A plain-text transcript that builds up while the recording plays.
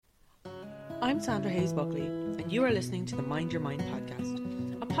I'm Sandra Hayes Buckley, and you are listening to the Mind Your Mind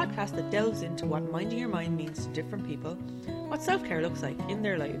podcast, a podcast that delves into what minding your mind means to different people, what self-care looks like in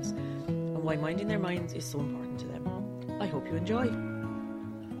their lives, and why minding their minds is so important to them. I hope you enjoy.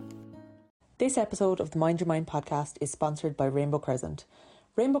 This episode of the Mind Your Mind podcast is sponsored by Rainbow Crescent.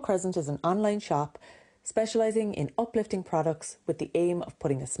 Rainbow Crescent is an online shop specialising in uplifting products with the aim of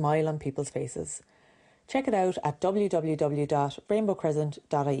putting a smile on people's faces. Check it out at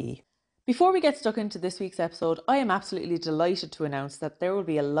www.rainbowcrescent.ie. Before we get stuck into this week's episode, I am absolutely delighted to announce that there will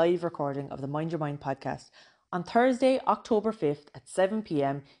be a live recording of the Mind Your Mind podcast on Thursday, October 5th at 7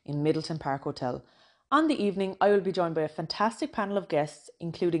 p.m. in Middleton Park Hotel. On the evening, I will be joined by a fantastic panel of guests,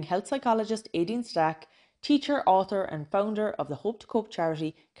 including health psychologist Aideen Stack, teacher, author and founder of the Hope to Cope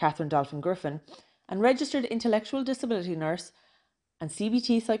charity, Catherine Dolphin Griffin, and registered intellectual disability nurse and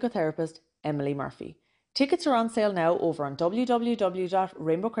CBT psychotherapist, Emily Murphy. Tickets are on sale now over on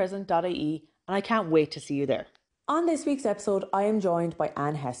www.rainbowcrescent.ie, and I can't wait to see you there. On this week's episode, I am joined by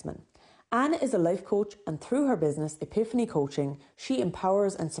Anne Hessman. Anne is a life coach, and through her business, Epiphany Coaching, she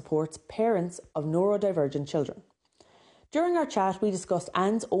empowers and supports parents of neurodivergent children. During our chat, we discussed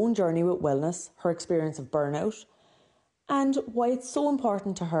Anne's own journey with wellness, her experience of burnout, and why it's so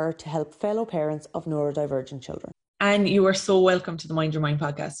important to her to help fellow parents of neurodivergent children. Anne, you are so welcome to the Mind Your Mind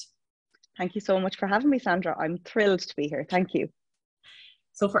podcast. Thank you so much for having me, Sandra. I'm thrilled to be here. Thank you.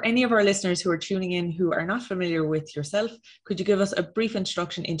 So for any of our listeners who are tuning in who are not familiar with yourself, could you give us a brief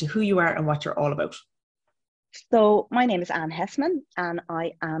introduction into who you are and what you're all about? So my name is Anne Hessman, and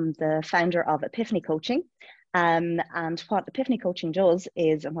I am the founder of Epiphany Coaching. And what Epiphany Coaching does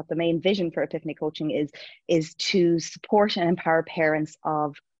is, and what the main vision for Epiphany Coaching is to support and empower parents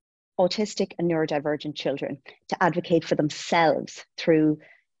of autistic and neurodivergent children to advocate for themselves through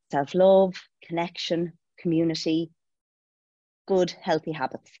self-love, connection, community, good, healthy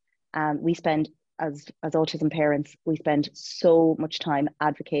habits. We spend, as autism parents, we spend so much time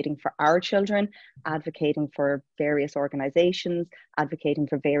advocating for our children, advocating for various organizations, advocating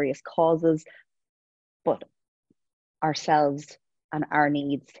for various causes, but ourselves and our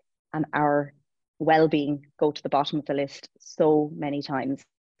needs and our well-being go to the bottom of the list so many times.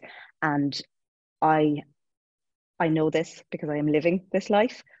 And I know this because I am living this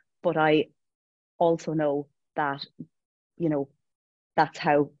life, but I also know that, that's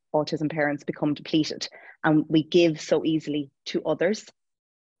how autism parents become depleted. And we give so easily to others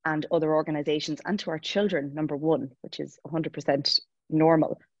and other organizations and to our children, number one, which is 100%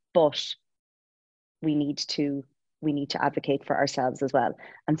 normal, but we need to advocate for ourselves as well.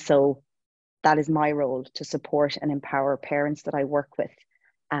 And so that is my role, to support and empower parents that I work with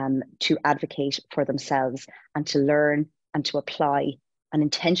to advocate for themselves and to learn and to apply and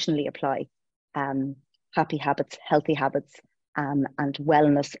intentionally apply happy habits, healthy habits, and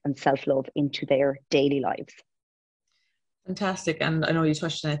wellness and self-love into their daily lives. Fantastic. And I know you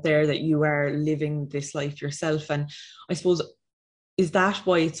touched on it there, that you are living this life yourself. And I suppose, is that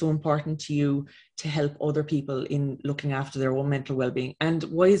why it's so important to you to help other people in looking after their own mental well-being? And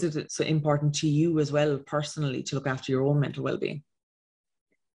why is it so important to you as well, personally, to look after your own mental well-being?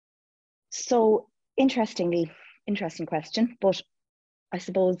 So interesting question, but I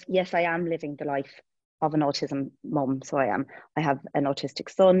suppose, yes, I am living the life of an autism mum. So I am. I have an autistic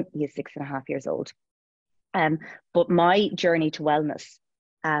son. He is 6.5 years old. But my journey to wellness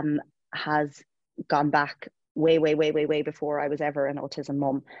has gone back way before I was ever an autism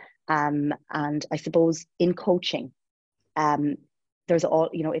mum. And I suppose in coaching, there's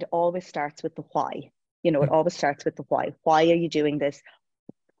it always starts with the why. It always starts with the why. Why are you doing this?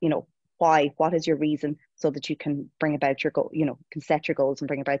 Why? What is your reason, so that you can bring about your goal, can set your goals and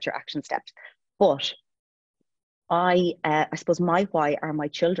bring about your action steps. But I suppose my why are my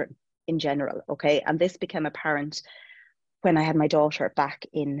children in general, okay? And this became apparent when I had my daughter back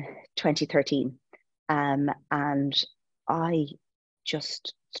in 2013. And I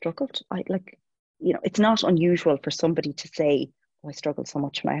just struggled. It's not unusual for somebody to say, oh, I struggled so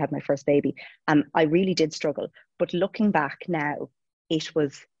much when I had my first baby. I really did struggle. But looking back now, it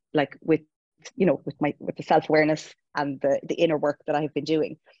was like with the self-awareness and the inner work that I have been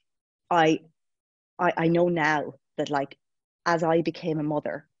doing, I know now that, like, as I became a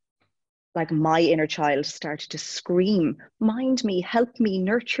mother, like, my inner child started to scream, mind me, help me,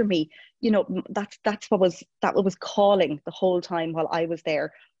 nurture me. That's what was calling the whole time while I was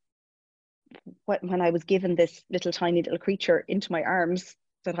there. When I was given this tiny little creature into my arms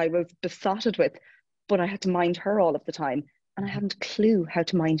that I was besotted with, but I had to mind her all of the time. And I hadn't a clue how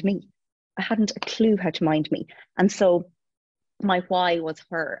to mind me. And so my why was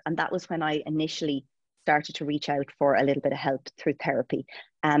her. And that was when I initially started to reach out for a little bit of help through therapy.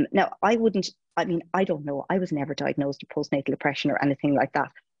 Now, I mean, I don't know. I was never diagnosed with postnatal depression or anything like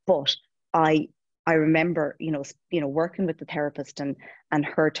that. But I I remember, working with the therapist and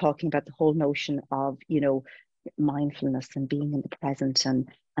her talking about the whole notion of, mindfulness and being in the present and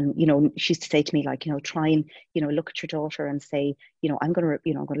she used to say to me like, try and, look at your daughter and say, I'm gonna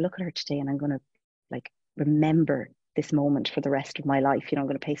look at her today and I'm gonna like remember this moment for the rest of my life. I'm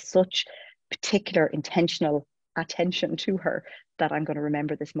going to pay such particular intentional attention to her that I'm going to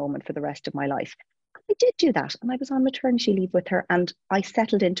remember this moment for the rest of my life. I did do that. And I was on maternity leave with her and I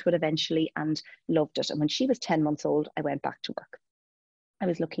settled into it eventually and loved it. And when she was 10 months old, I went back to work. I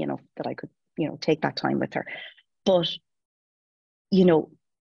was lucky enough that I could, take that time with her. But, you know,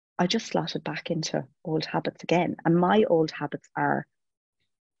 I just slotted back into old habits again. And my old habits are,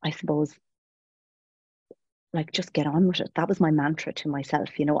 I suppose, like just get on with it. That was my mantra to myself.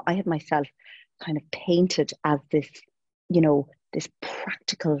 I had myself kind of painted as this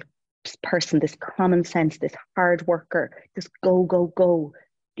practical person, this common sense, this hard worker, this go, go, go,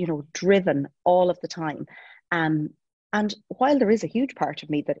 driven all of the time. And while there is a huge part of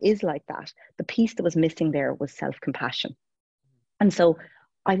me that is like that, the piece that was missing there was self-compassion. And so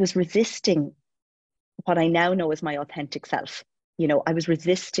I was resisting what I now know as my authentic self. I was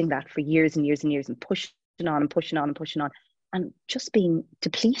resisting that for years and years and years and pushing on and pushing on and pushing on and just being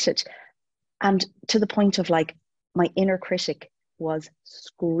depleted. And to the point of like my inner critic was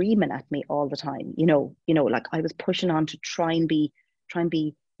screaming at me all the time. Like I was pushing on to try and be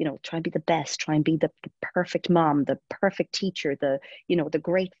the best, try and be the perfect mom, the perfect teacher, the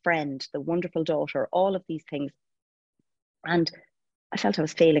great friend, the wonderful daughter, all of these things. And I felt I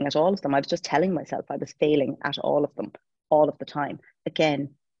was failing at all of them. I was just telling myself I was failing at all of them, all of the time.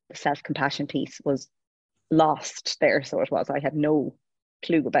 Again, the self-compassion piece was lost there. So it was, I had no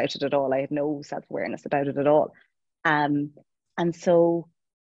clue about it at all. I had no self-awareness about it at all. And so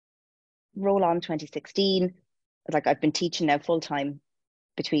roll on 2016, like I've been teaching now full time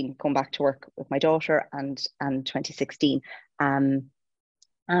between going back to work with my daughter and 2016. I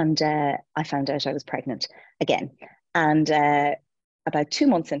found out I was pregnant again. And about 2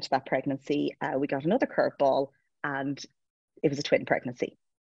 months into that pregnancy, we got another curveball and it was a twin pregnancy.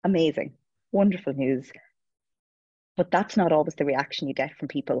 Amazing, wonderful news. But that's not always the reaction you get from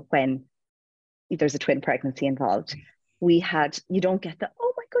people when there's a twin pregnancy involved. You don't get the,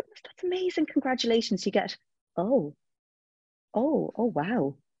 oh my goodness, that's amazing, congratulations. You get, oh, oh,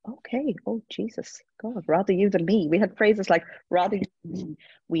 wow. Okay. Oh, Jesus. God, rather you than me. We had phrases like, rather you than me.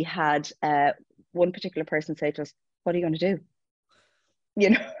 We had one particular person say to us, what are you going to do? You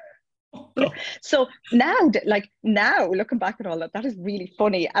know? Oh, Yeah. God. So now looking back at all that, that is really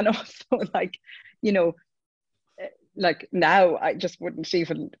funny. And also you know, like now I just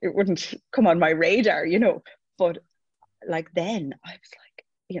it wouldn't come on my radar. But like then I was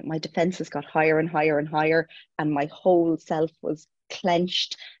like, my defenses got higher and higher and higher, and my whole self was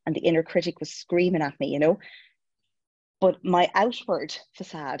clenched, and the inner critic was screaming at me. But my outward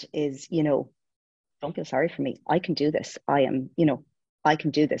facade is, don't feel sorry for me. I can do this. I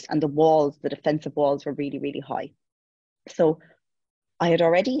can do this. And the defensive walls were really, really high. So I had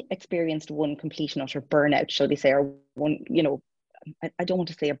already experienced one complete and utter burnout, shall we say, or one, I don't want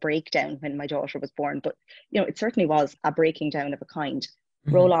to say a breakdown when my daughter was born, but it certainly was a breaking down of a kind.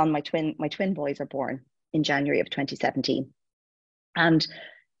 Mhm. Roll on, my twin boys are born in January of 2017. And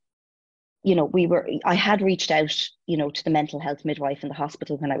I had reached out, to the mental health midwife in the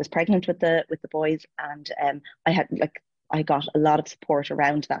hospital when I was pregnant with the boys, and I got a lot of support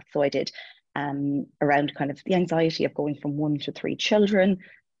around that. So I did, around kind of the anxiety of going from 1 to 3 children,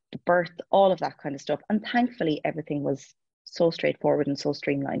 the birth, all of that kind of stuff. And thankfully, everything was so straightforward and so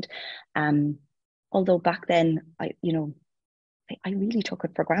streamlined. Um, Although back then, I really took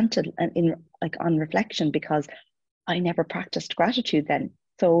it for granted, and on reflection, because I never practiced gratitude then.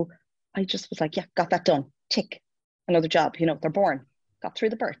 So I just was like, yeah, got that done. Tick, another job. They're born, got through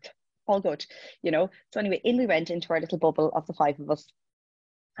the birth, all good. So anyway, in we went into our little bubble of the five of us,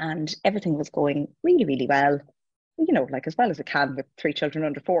 and everything was going really, really well. Like as well as it can with 3 children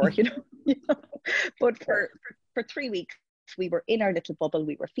under four. You know? But for 3 weeks, we were in our little bubble.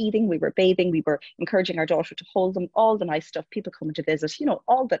 We were feeding, we were bathing, we were encouraging our daughter to hold them, all the nice stuff, people coming to visit,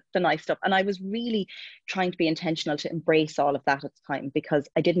 all the nice stuff. And I was really trying to be intentional to embrace all of that at the time, because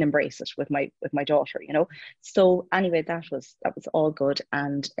I didn't embrace it with my daughter. So anyway, that was all good.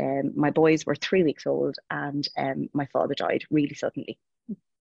 And my boys were 3 weeks old, and my father died really suddenly.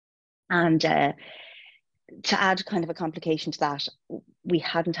 And to add kind of a complication to that, we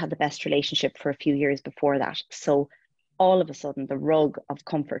hadn't had the best relationship for a few years before that. So all of a sudden the rug of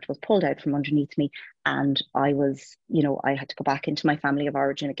comfort was pulled out from underneath me, and I was, I had to go back into my family of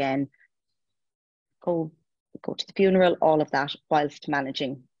origin again, go to the funeral, all of that, whilst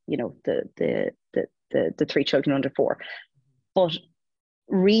managing, the three children under four. But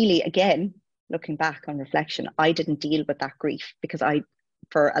really, again, looking back on reflection, I didn't deal with that grief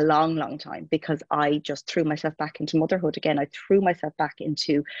for a long, long time, because I just threw myself back into motherhood again. I threw myself back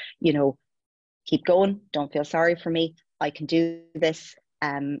into, keep going, don't feel sorry for me, I can do this.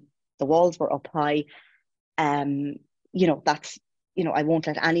 The walls were up high. That's, I won't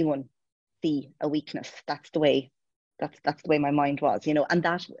let anyone see a weakness. That's the way my mind was, and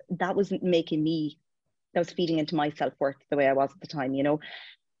that wasn't making me, that was feeding into my self-worth the way I was at the time,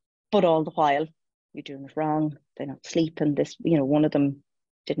 But all the while, you're doing it wrong, they're not sleeping, this, one of them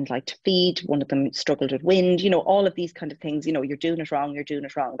didn't like to feed, one of them struggled with wind, all of these kind of things, you're doing it wrong, you're doing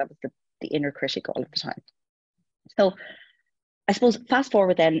it wrong. That was the inner critic all of the time. So I suppose fast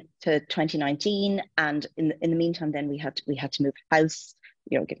forward then to 2019, and in the meantime, then we had to move house,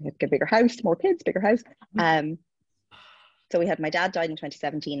 get a bigger house, more kids, bigger house. So we had, my dad died in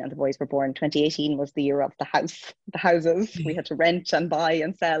 2017 and the boys were born. 2018 was the year of the houses. We had to rent and buy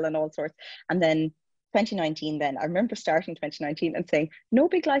and sell and all sorts. And then 2019, then I remember starting 2019 and saying, no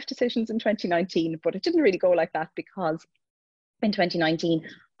big life decisions in 2019, but it didn't really go like that, because in 2019,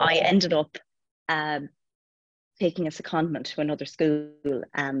 I ended up taking a secondment to another school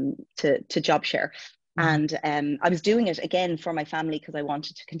to job share. And I was doing it again for my family because I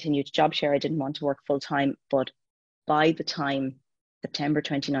wanted to continue to job share. I didn't want to work full time. But by the time September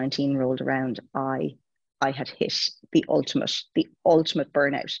 2019 rolled around, I had hit the ultimate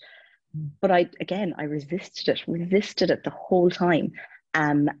burnout. But I resisted it the whole time.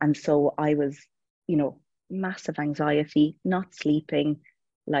 And so I was, massive anxiety, not sleeping,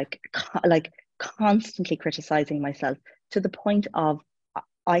 like constantly criticizing myself, to the point of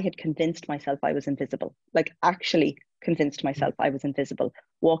I had convinced myself I was invisible, like actually convinced myself I was invisible.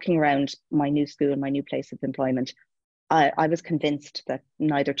 Walking around my new school, my new place of employment, I was convinced that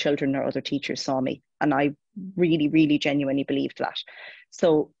neither children nor other teachers saw me. And I really, really genuinely believed that.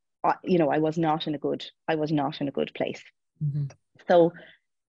 So, I was not in a good place. Mm-hmm. So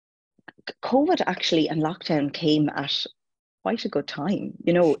COVID actually and lockdown came at quite a good time,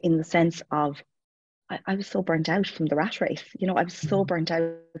 in the sense of I was so burnt out from the rat race. I was so burnt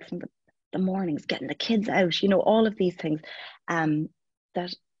out from the mornings, getting the kids out, all of these things,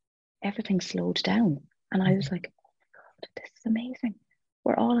 that everything slowed down. And I was like, this is amazing.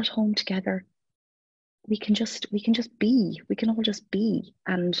 We're all at home together. We can all just be.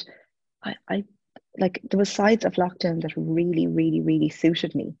 And I like, there was sides of lockdown that really, really, really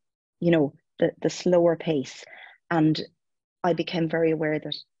suited me, the slower pace. And I became very aware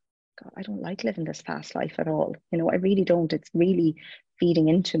that, God, I don't like living this fast life at all. I really don't. It's really feeding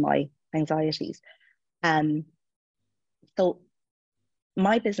into my anxieties. So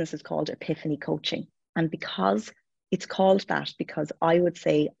my business is called Epiphany Coaching. And because it's called that, because I would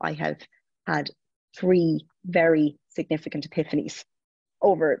say I have had 3 very significant epiphanies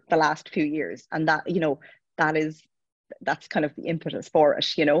over the last few years. And that, that's kind of the impetus for it,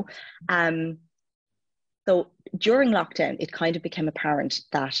 So during lockdown, it kind of became apparent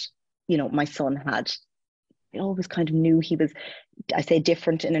that, my son I always kind of knew he was, I say,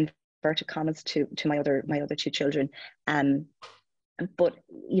 different in inverted commas to my other 2 children. But,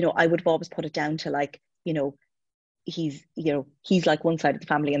 I would have always put it down to, like, he's like one side of the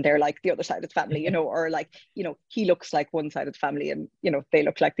family and they're like the other side of the family, or like, he looks like one side of the family and, they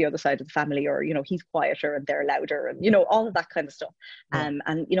look like the other side of the family, or, he's quieter and they're louder, and, all of that kind of stuff. Yeah.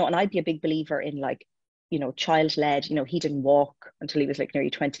 And, and I'd be a big believer in, like, child-led. He didn't walk until he was like nearly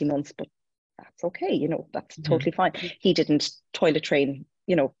 20 months, but that's okay, that's totally fine. He didn't toilet train,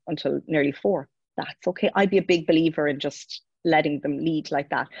 until nearly 4. That's okay. I'd be a big believer in just letting them lead like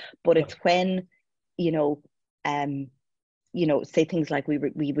that. But it's when, say things like we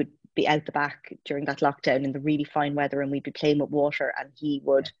would be out the back during that lockdown in the really fine weather, and we'd be playing with water, and he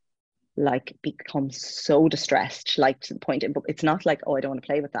would like become so distressed, like to the point, it's not like, oh, I don't want to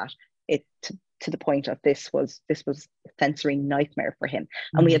play with that. It to the point of this was a sensory nightmare for him.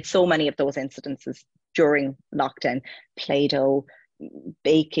 And we had so many of those incidences during lockdown: Play-Doh,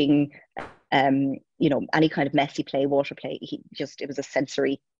 baking, any kind of messy play, water play. It was a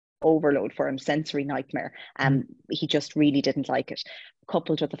sensory overload for him, sensory nightmare. He just really didn't like it,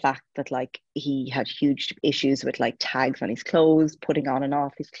 coupled with the fact that, like, he had huge issues with, like, tags on his clothes, putting on and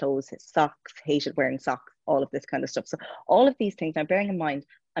off his clothes, his socks, hated wearing socks, all of this kind of stuff. So all of these things, now bearing in mind,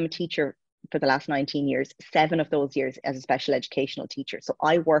 I'm a teacher for the last 19 years, 7 of those years as a special educational teacher. So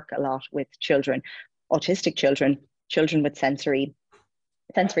I work a lot with children, autistic children, children with sensory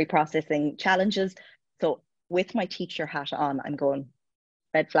processing challenges. So with my teacher hat on, I'm going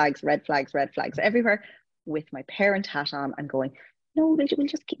red flags, red flags, red flags everywhere. With my parent hat on, I'm going, no, we'll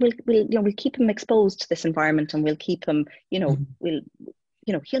just keep, we'll keep him exposed to this environment, and we'll keep him, he'll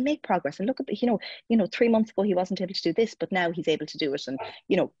make progress. And look at, 3 months ago he wasn't able to do this, but now he's able to do it. And,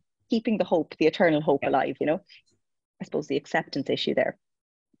 keeping the hope, the eternal hope alive, I suppose the acceptance issue there,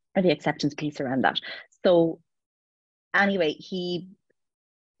 or the acceptance piece around that. So anyway, he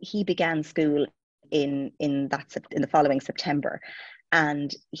began school in the following September,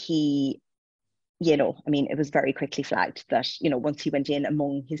 and he, it was very quickly flagged that, once he went in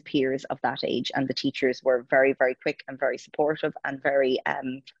among his peers of that age, and the teachers were very, very quick and very supportive and very,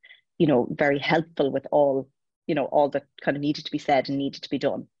 very helpful with all that kind of needed to be said and needed to be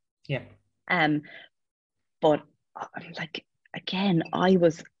done. Yeah. But like, again, I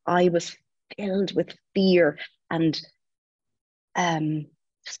was filled with fear, and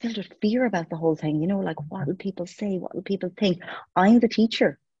just filled with fear about the whole thing, like, what will people say? What will people think? I'm the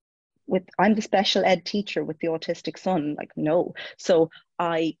teacher I'm the special ed teacher with the autistic son, like, no. So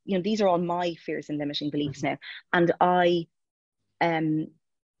these are all my fears and limiting beliefs now. And I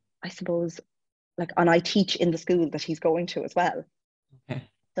suppose, like, and I teach in the school that he's going to as well. Okay.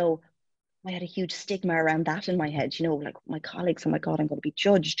 So I had a huge stigma around that in my head, like my colleagues, oh my God, I'm going to be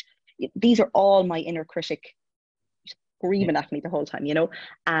judged. These are all my inner critic screaming at me the whole time,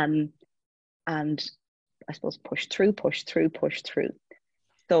 and I suppose push through.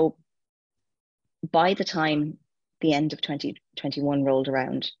 So by the time the end of 2021 rolled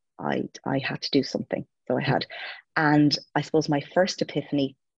around, I had to do something. So I had, and I suppose my first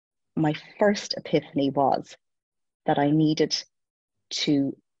epiphany was that I needed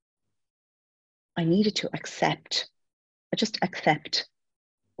to accept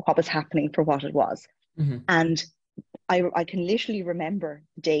what was happening for what it was. Mm-hmm. And I can literally remember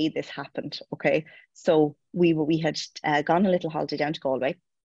the day this happened. Okay, so we had gone a little holiday down to Galway,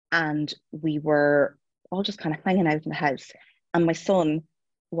 and we were all just kind of hanging out in the house. And my son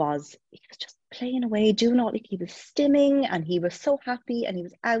was just playing away, doing all, like, he was stimming, and he was so happy, and he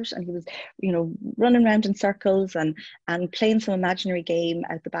was out, and he was, running around in circles and playing some imaginary game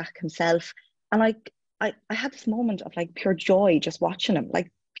out the back himself. And I had this moment of, like, pure joy just watching him, like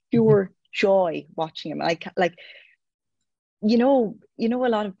pure joy watching him. Like, a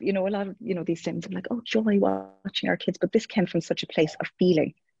lot of these things, I'm like, oh, joy watching our kids, but this came from such a place of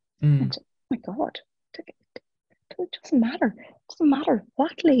feeling. And oh my God, it doesn't matter. It doesn't matter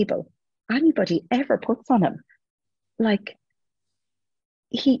what label anybody ever puts on him. Like,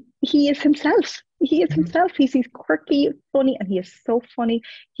 he is himself. He is himself. He's quirky, funny, and he is so funny.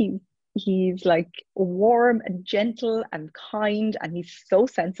 He's like warm and gentle and kind, and he's so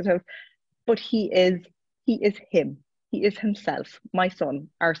sensitive. But he is him. He is himself. My son,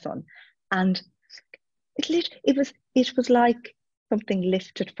 our son, and it was like something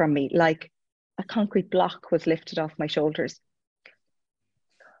lifted from me, like a concrete block was lifted off my shoulders.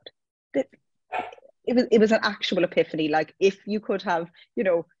 God, it was an actual epiphany. Like, if you could have,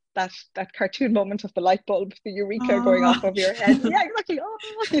 that cartoon moment of the light bulb, the eureka going off over your head. Yeah, exactly. Oh,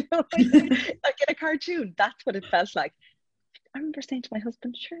 like in a cartoon. That's what it felt like. I remember saying to my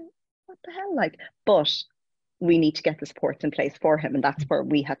husband, sure, what the hell? Like, but we need to get the supports in place for him. And that's where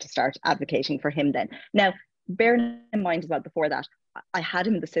we had to start advocating for him then. Now, bearing in mind as well, before that, I had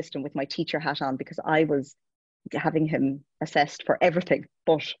him in the system with my teacher hat on, because I was having him assessed for everything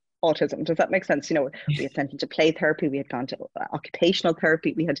but autism. Does that make sense? We had sent him to play therapy, we had gone to occupational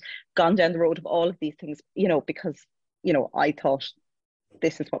therapy, we had gone down the road of all of these things, because, I thought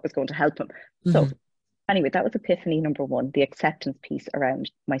this is what was going to help him. So anyway, that was epiphany number one, the acceptance piece around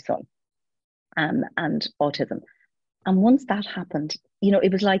my son and autism. And once that happened,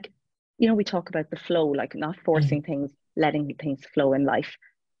 it was like, we talk about the flow, like not forcing things, letting things flow in life.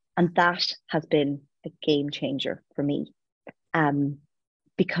 And that has been a game changer for me,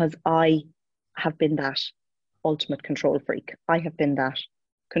 because I have been that ultimate control freak. I have been that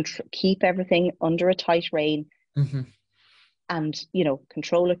keep everything under a tight rein, and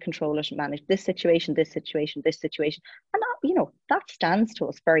control it, manage this situation, and that stands to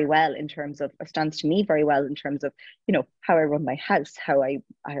us very well in terms of, stands to me very well in terms of, how I run my house, how I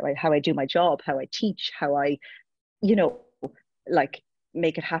do my job, how I teach, how I, like,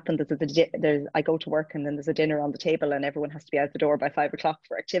 make it happen. I go to work, and then there's a dinner on the table, and everyone has to be out the door by 5 o'clock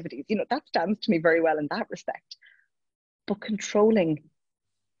for activities. That stands to me very well in that respect. But controlling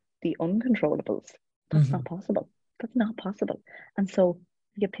the uncontrollables, that's not possible. That's not possible. And so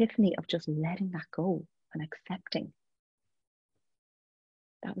the epiphany of just letting that go and accepting,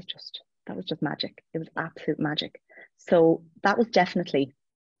 that that was just magic. It was absolute magic. So that was definitely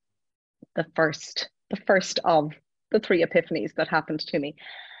the first of the three epiphanies that happened to me.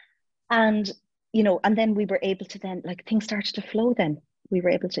 And, and then we were able to then, like, things started to flow then. We were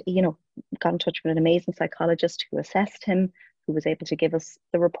able to, got in touch with an amazing psychologist who assessed him, who was able to give us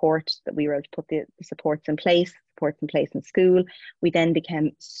the report that we were able to put the supports in place in school. We then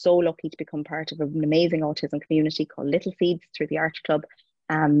became so lucky to become part of an amazing autism community called Little Seeds through the Arch Club.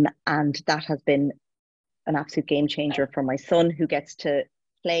 And that has been an absolute game changer for my son, who gets to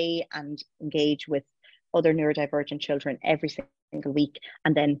play and engage with other neurodivergent children every single week.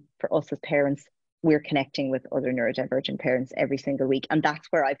 And then for us as parents, we're connecting with other neurodivergent parents every single week. And that's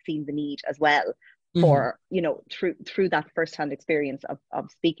where I've seen the need as well for, through that firsthand experience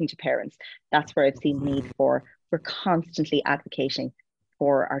of speaking to parents. That's where I've seen the need for, we're constantly advocating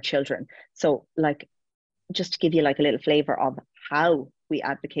for our children. So, like, just to give you like a little flavor of how we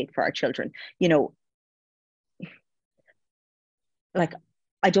advocate for our children, like,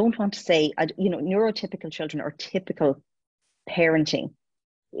 I don't want to say, neurotypical children or typical parenting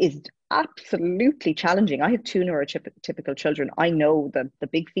is absolutely challenging. I have two neurotypical children. I know the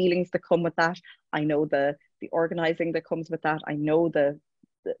big feelings that come with that. I know the organizing that comes with that. I know the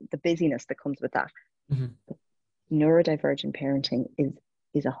busyness that comes with that. Mm-hmm. Neurodivergent parenting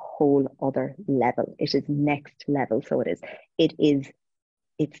is a whole other level. It is next level. So there's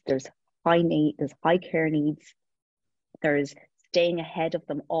there's high care needs. There's staying ahead of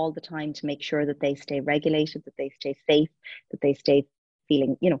them all the time to make sure that they stay regulated, that they stay safe, that they stay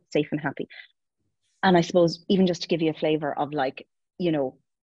feeling, safe and happy. And I suppose even just to give you a flavor of, like,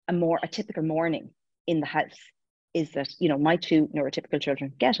 a typical morning in the house is that, my two neurotypical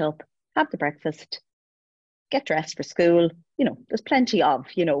children get up, have the breakfast, get dressed for school. There's plenty of,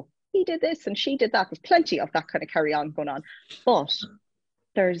 he did this and she did that. There's plenty of that kind of carry on going on. But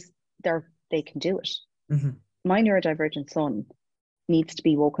they can do it. Mm-hmm. My neurodivergent son needs to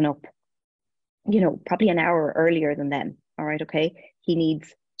be woken up, probably an hour earlier than them. All right, okay. He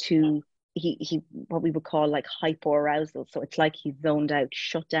needs to he what we would call like hypoarousal. So it's like he's zoned out,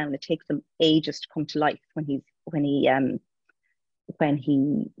 shut down. It takes him ages to come to life when he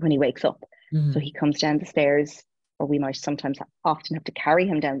wakes up. Mm-hmm. So he comes down the stairs, or we might sometimes often have to carry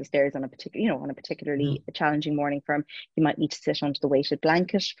him down the stairs on a particularly challenging morning for him. He might need to sit under the weighted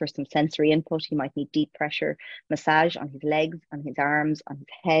blanket for some sensory input. He might need deep pressure massage on his legs, on his arms, on his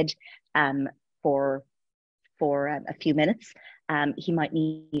head, for a few minutes. He will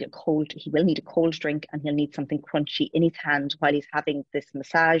need a cold drink, and he'll need something crunchy in his hand while he's having this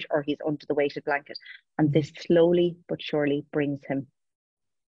massage or he's under the weighted blanket. And this slowly but surely brings him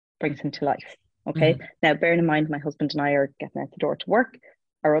to life. Okay. Mm-hmm. Now, bearing in mind, my husband and I are getting out the door to work.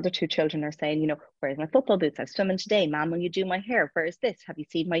 Our other two children are saying, where's my football boots? I was swimming today. Mom, will you do my hair? Where is this? Have you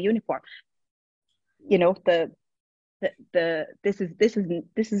seen my uniform? This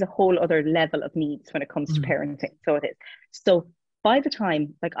is a whole other level of needs when it comes to parenting. So it is. So by the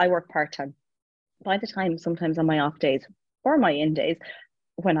time, like, I work part-time, by the time sometimes on my off days or my in days,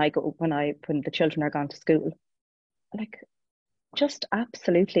 when the children are gone to school, like, just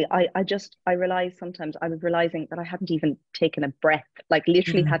absolutely, I realized sometimes I was realizing that I hadn't even taken a breath, like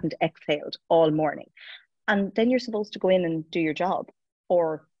literally hadn't exhaled all morning. And then you're supposed to go in and do your job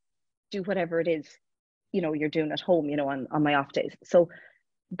or do whatever it is, you're doing at home, on my off days. So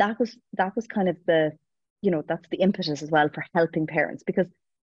that was kind of that's the impetus as well for helping parents, because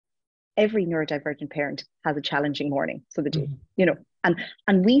every neurodivergent parent has a challenging morning. So they do,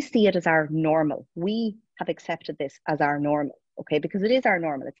 and we see it as our normal. We have accepted this as our normal. Okay, because it is our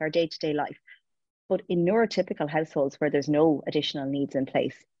normal, it's our day-to-day life. But in neurotypical households where there's no additional needs in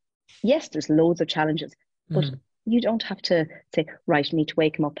place, yes, there's loads of challenges, but you don't have to say, right, we need to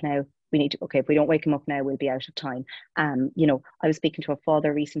wake him up now. If we don't wake him up now, we'll be out of time. I was speaking to a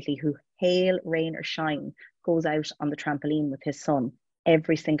father recently who, hail, rain or shine, goes out on the trampoline with his son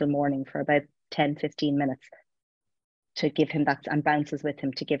every single morning for about 10-15 minutes to give him that, and bounces with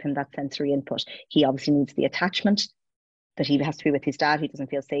him to give him that sensory input. He obviously needs the attachment, that he has to be with his dad. He doesn't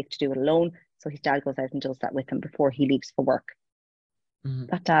feel safe to do it alone. So his dad goes out and does that with him before he leaves for work.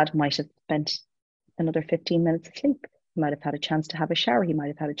 That dad might have spent another 15 minutes asleep. He might have had a chance to have a shower. He might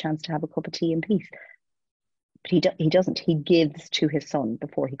have had a chance to have a cup of tea in peace. But he doesn't. He gives to his son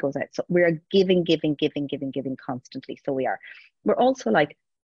before he goes out. So we're giving constantly. So we are. We're also like,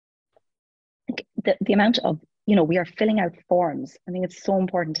 the amount of, we are filling out forms. I think it's so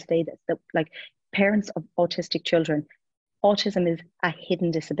important to say this, that, like, parents of autistic children, autism is a hidden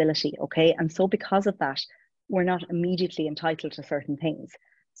disability, okay? And so because of that, we're not immediately entitled to certain things.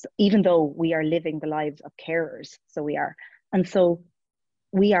 So even though we are living the lives of carers, so we are. And so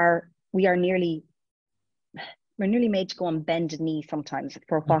we are we are nearly we're nearly made to go on bended knee sometimes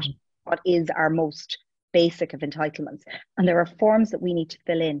for Mhm. what is our most basic of entitlements. And there are forms that we need to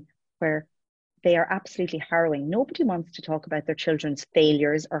fill in where they are absolutely harrowing. Nobody wants to talk about their children's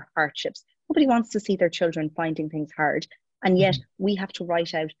failures or hardships. Nobody wants to see their children finding things hard. And yet Mhm. we have to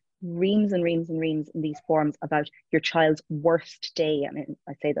write out reams and reams and reams in these forms about your child's worst day. I mean,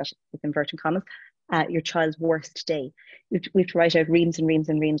 I say that with inverted commas, your child's worst day. We have to write out reams and reams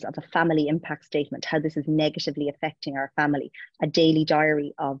and reams of a family impact statement, how this is negatively affecting our family, a daily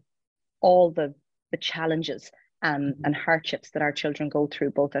diary of all the challenges Mhm. and hardships that our children go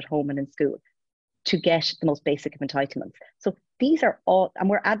through, both at home and in school, to get the most basic of entitlements. So these are all, and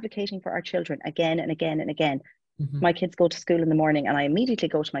we're advocating for our children again and again and again. Mhm. My kids go to school in the morning and I immediately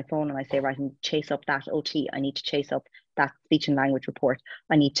go to my phone and I say, right, and chase up that OT. I need to chase up that speech and language report.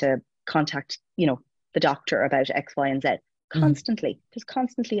 I need to contact, the doctor about X, Y, and Z. Mhm. Constantly. There's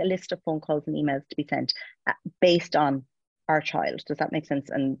constantly a list of phone calls and emails to be sent based on our child. Does that make sense?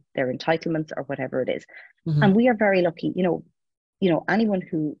 And their entitlements or whatever it is. And Mhm. we are very lucky, anyone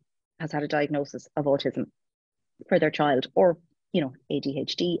who has had a diagnosis of autism for their child or,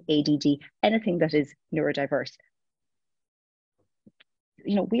 ADHD, ADD, anything that is neurodiverse,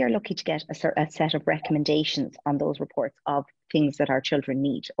 we are lucky to get a set of recommendations on those reports of things that our children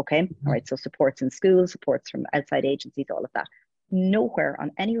need. Okay. All Mhm. right. So supports in school, supports from outside agencies, all of that. Nowhere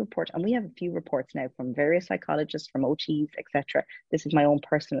on any report, and we have a few reports now from various psychologists, from OTs, etc. This is my own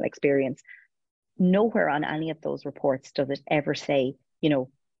personal experience. Nowhere on any of those reports does it ever say,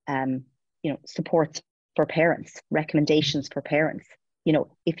 supports for parents, recommendations for parents.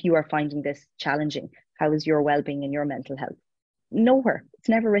 If you are finding this challenging, how is your well-being and your mental health? Nowhere. It's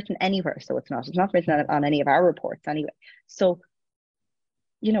never written anywhere. So it's not. It's not written on any of our reports anyway. So,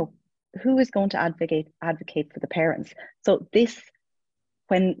 you know, who is going to advocate for the parents? So this,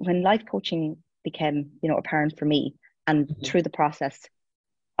 when life coaching became, apparent for me, and Mhm. through the process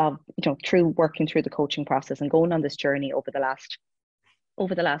of, through working through the coaching process and going on this journey over the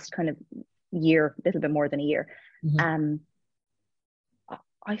last kind of year, a little bit more than a year, Mhm. um,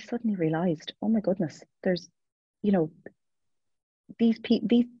 I suddenly realized, oh my goodness, there's, you know, these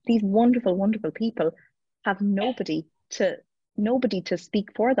wonderful, wonderful people have nobody to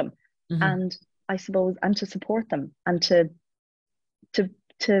speak for them, Mhm. and I suppose, and to support them, and to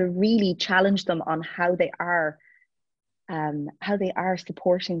to really challenge them on how they are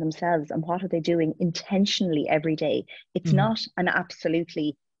supporting themselves and what are they doing intentionally every day. It's Mhm. not an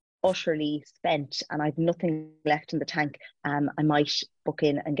absolutely utterly spent and I've nothing left in the tank. I might book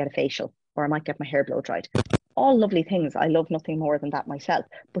in and get a facial, or I might get my hair blow dried. All lovely things. I love nothing more than that myself.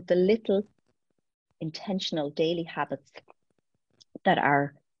 But the little intentional daily habits that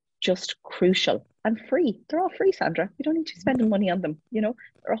are just crucial and free. They're all free, Sandra. You don't need to be spending money on them.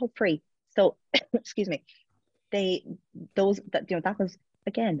 They're all free. So, excuse me. They those that that was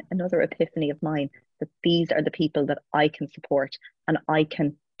again another epiphany of mine, that these are the people that I can support and I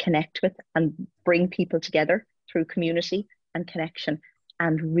can connect with and bring people together through community and connection,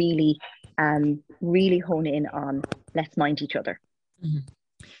 and really hone in on, let's mind each other. Mhm.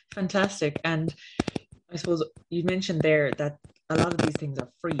 Fantastic. And I suppose you mentioned there that a lot of these things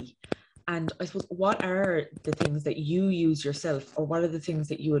are free. And I suppose what are the things that you use yourself, or what are the things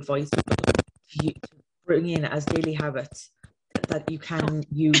that you advise people to bring in as daily habits that you So can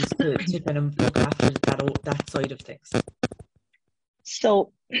use to kind of look after that side of things?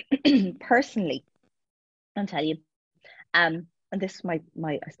 so personally, I'll tell you, and this is my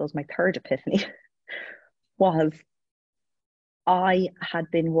I suppose my third epiphany was, I had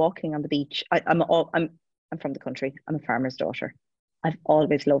been walking on the beach. I'm from the country. I'm a farmer's daughter. I've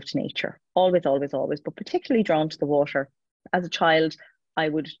always loved nature, always, always, always, but particularly drawn to the water. As a child, I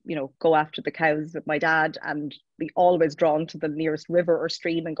would, go after the cows with my dad and be always drawn to the nearest river or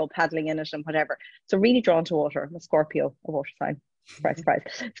stream and go paddling in it and whatever. So really drawn to water. I'm a Scorpio, a water sign. Surprise, surprise.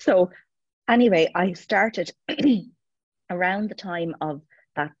 So anyway, I started around the time of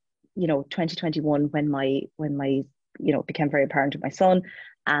that, 2021, when my became very apparent with my son,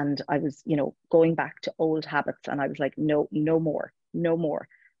 and I was, going back to old habits, and I was like, no, no more, no more.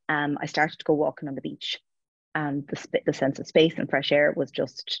 I started to go walking on the beach, and the sense of space and fresh air was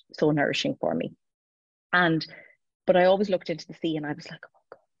just so nourishing for me. And but I always looked into the sea and I was like, oh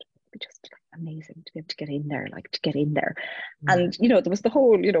God, it'd be just like amazing to be able to get in there, like to get in there. Mm. And there was the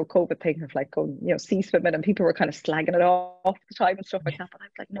whole, COVID thing of like going, sea swimming, and people were kind of slagging it off at the time and stuff like that. But I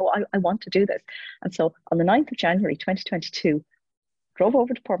was like, no, I want to do this. And so on the 9th of January 2022, drove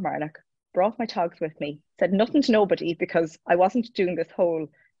over to Portmarnock, brought my togs with me, said nothing to nobody because I wasn't doing this whole,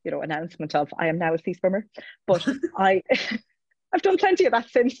 announcement of I am now a sea swimmer. But I I've done plenty of that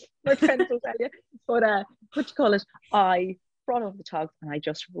since, my friends will tell you. But what you call it, I brought over the togs and I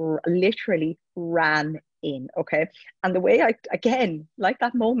just literally ran in. Okay. And the way I, again, like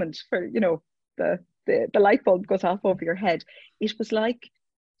that moment for, the light bulb goes off over your head, it was like,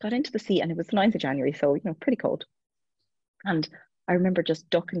 got into the sea and it was the 9th of January. So, pretty cold. And I remember just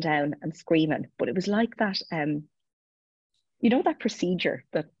ducking down and screaming, but it was like that, that procedure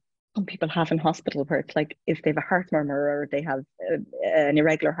that some people have in hospital where it's like if they have a heart murmur or they have an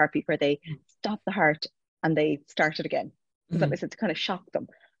irregular heartbeat where they stop the heart and they start it again. Does that make sense? To kind of shock them.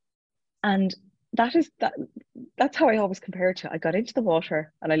 And that's how I always compare it to. I got into the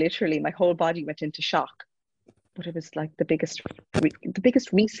water and I literally, my whole body went into shock. But it was like the biggest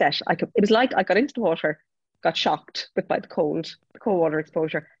reset I could. It was like I got into the water, got shocked by the cold water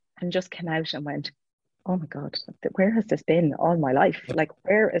exposure, and just came out and went, oh my God, where has this been all my life? Like,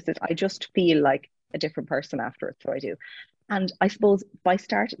 where is this? I just feel like a different person after it. So I do. And I suppose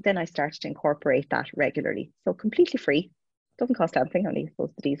then I started to incorporate that regularly. So completely free. Doesn't cost anything, only I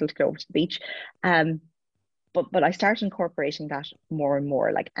suppose the diesel to go over to the beach. Um, but I started incorporating that more and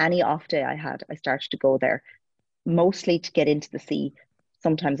more. Like any off day I had, I started to go there, mostly to get into the sea,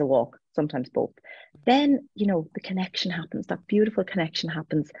 sometimes a walk, sometimes both. Then, the connection happens, that beautiful connection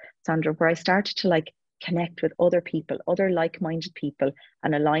happens, Sandra, where I started to like connect with other people, other like-minded people,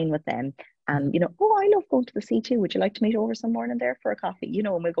 and align with them. And, oh, I love going to the sea too. Would you like to meet over some morning there for a coffee?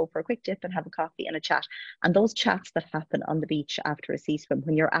 And we'll go for a quick dip and have a coffee and a chat. And those chats that happen on the beach after a sea swim,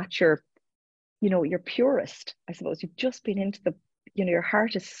 when you're at your purest, I suppose, you've just been into your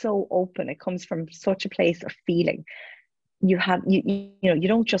heart is so open. It comes from such a place of feeling. You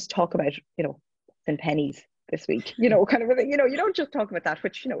don't just talk about, and pennies this week, kind of a thing. You don't just talk about that,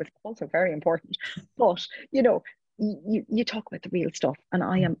 which, is also very important. But, you talk about the real stuff. And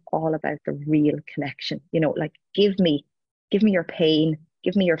I am all about the real connection, like give me your pain,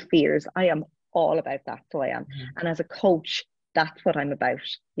 give me your fears. I am all about that. So I am. And as a coach, that's what I'm about,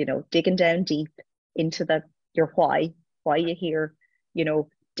 digging down deep into your why you're here,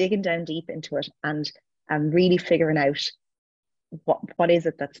 digging down deep into it and really figuring out what is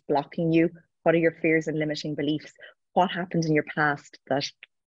it that's blocking you? What are your fears and limiting beliefs? What happened in your past that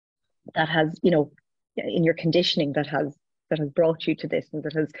has, in your conditioning that has brought you to this and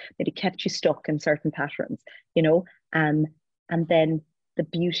that has maybe kept you stuck in certain patterns, and then the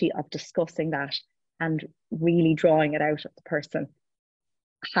beauty of discussing that and really drawing it out of the person.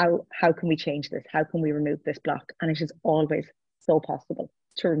 How can we change this? How can we remove this block? And it is always so possible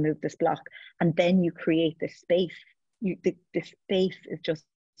to remove this block. And then you create this space. This space is just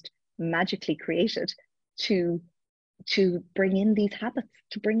magically created to bring in these habits,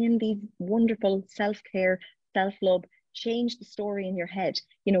 to bring in these wonderful self-care, self-love, change the story in your head.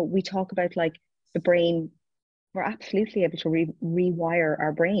 We talk about like the brain. We're absolutely able to rewire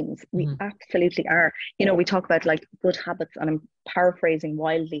our brains. We absolutely are. We talk about like good habits, and I'm paraphrasing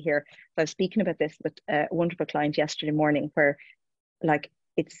wildly here. So I was speaking about this with a wonderful client yesterday morning, where like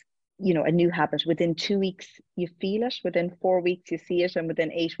it's, a new habit. Within 2 weeks, you feel it. Within 4 weeks, you see it. And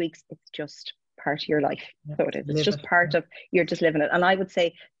within 8 weeks, it's just part of your life. Yeah, so it is. It's just part of, you're just living it. And I would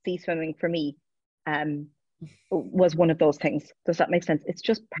say sea swimming for me, was one of those things. Does that make sense? It's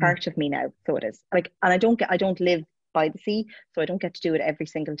just part of me now. So it is. Like, and I don't live by the sea, so I don't get to do it every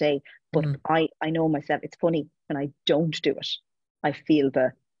single day. But I know myself. It's funny when I don't do it, I feel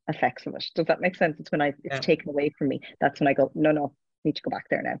the effects of it. Does that make sense? It's when it's taken away from me. That's when I go, no, need to go back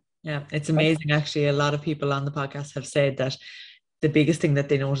there now. Yeah, it's amazing. Actually, a lot of people on the podcast have said that the biggest thing that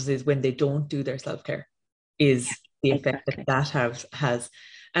they notice is when they don't do their self-care is the effect that has.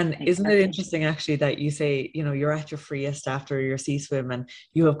 And isn't it interesting actually that you say, you're at your freest after your sea swim and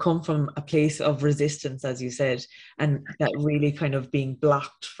you have come from a place of resistance, as you said, and that really kind of being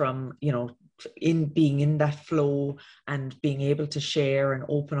blocked from, in being in that flow and being able to share and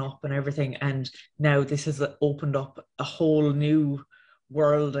open up and everything. And now this has opened up a whole new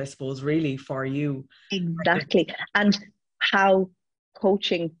world, I suppose, really for you. Exactly. And how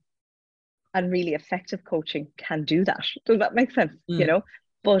coaching and really effective coaching can do that. Does that make sense?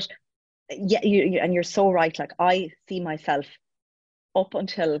 But yeah, and you're so right. Like I see myself up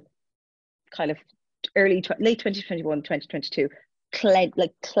until kind of late 2021, 2022,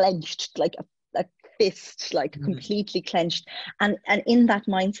 clenched, like a fist, like completely clenched. And in that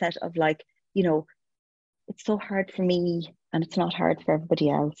mindset of like, it's so hard for me and it's not hard for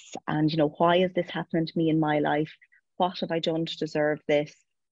everybody else. And, why is this happening to me in my life? What have I done to deserve this?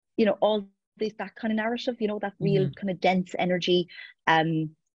 All this, that kind of narrative, that real kind of dense energy,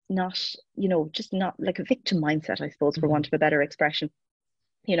 not, just not like a victim mindset, I suppose, for want of a better expression,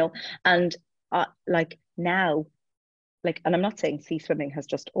 and like now like, and I'm not saying sea swimming has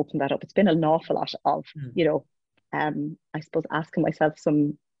just opened that up. It's been an awful lot of, Mm. you know, I suppose asking myself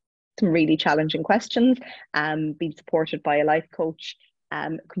some really challenging questions, being supported by a life coach,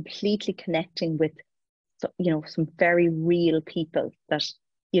 completely connecting with, you know, some very real people that,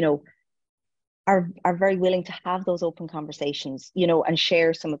 you know, are very willing to have those open conversations, you know, and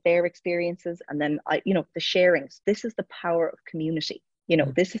share some of their experiences. And then you know, the sharings. This is the power of community. You know,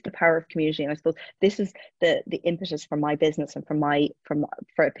 Mm. this is the power of community. And I suppose this is the impetus for my business and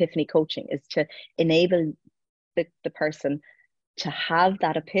for Epiphany Coaching, is to enable the person to have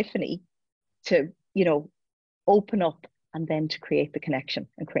that epiphany, to, you know, open up, and then to create the connection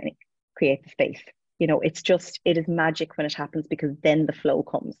and create the space. You know, it is magic when it happens, because then the flow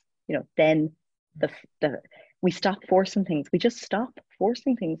comes. You know, then the the we stop forcing things. We just stop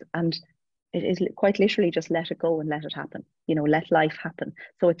forcing things, and it is quite literally just let it go and let it happen. You know, let life happen.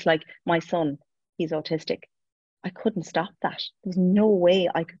 So it's like my son, he's autistic. I couldn't stop that. There's no way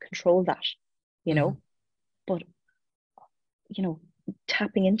I could control that. You Mm. know, but, you know,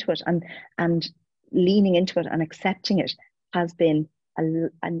 tapping into it and leaning into it and accepting it has been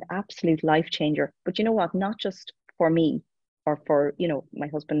an absolute life changer. But you know what? Not just for me or for, you know, my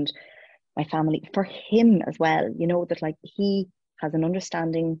husband, my family, for him as well. You know, that like he has an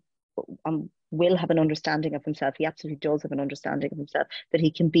understanding, will have an understanding of himself. He absolutely does have an understanding of himself, that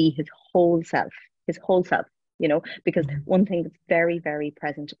he can be his whole self. You know, because Mm. one thing that's very, very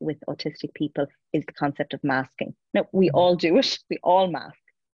present with autistic people is the concept of masking. Now, we Mm. all do it, we all mask,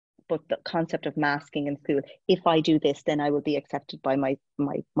 but the concept of masking in school, if I do this, then I will be accepted by my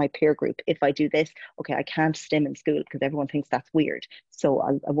peer group. If I do this, okay, I can't stim in school because everyone thinks that's weird. So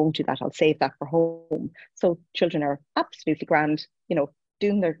I won't do that. I'll save that for home. So children are absolutely grand, you know,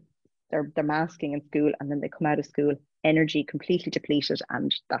 doing their masking in school, and then they come out of school, energy completely depleted,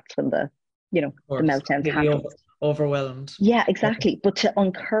 and that's when you know, Of the course, meltdowns completely happen. overwhelmed. Yeah, Yeah. exactly. But to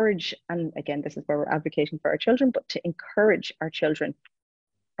encourage, and again, this is where we're advocating for our children, but to encourage our children,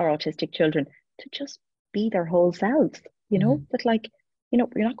 our autistic children, to just be their whole selves, you know, Mm. that like, you know,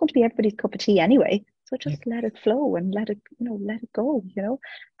 you're not going to be everybody's cup of tea anyway. So Yeah. just let it flow and let it, you know, let it go, you know,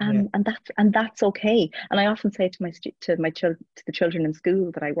 Yeah. and that's okay. And I often say to my children, to the children in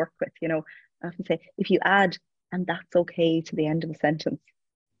school that I work with, you know, I often say, if you add "and that's okay" to the end of a sentence,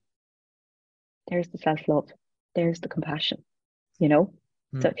 there's the self-love, there's the compassion, you know.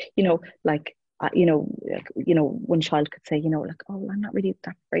 So, Mm. you know, like, you know, you know, one child could say, you know, like, oh, I'm not really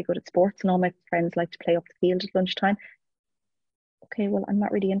that very good at sports, and all my friends like to play up the field at lunchtime. Okay, well, I'm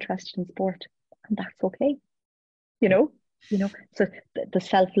not really interested in sport, and that's okay, you Yeah. know. You know, so the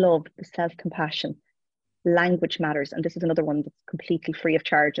self-love, the self-compassion, language matters, and this is another one that's completely free of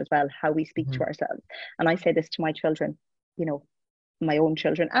charge as well. How we speak to Mhm. ourselves, and I say this to my children, you know, my own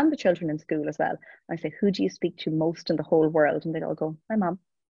children and the children in school as well. I say, who do you speak to most in the whole world? And they all go, my mom,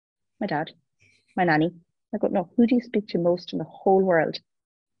 my dad, my nanny. I go, no, who do you speak to most in the whole world?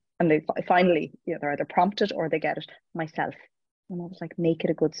 And they finally, you know, they're either prompted or they get it, myself. And I was like, make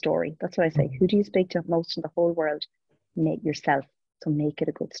it a good story. That's what I say. Who Mhm. do you speak to most in the whole world? Make yourself. So make it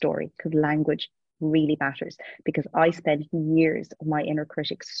a good story, because language really matters. Because I spent years of my inner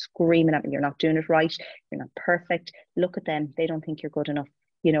critic screaming at me, you're not doing it right. You're not perfect. Look at them. They don't think you're good enough.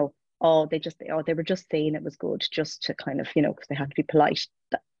 You know, they were just saying it was good just to kind of, you know, because they had to be polite.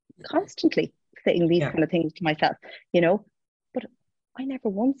 That, constantly saying these Yeah. kind of things to myself, you know. But I never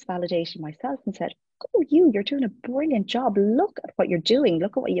once validated myself and said, oh, you're doing a brilliant job. Look at what you're doing.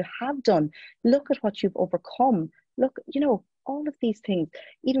 Look at what you have done. Look at what you've overcome. Look, you know, all of these things.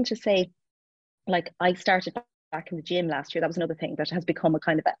 Even to say, like, I started back in the gym last year. That was another thing that has become a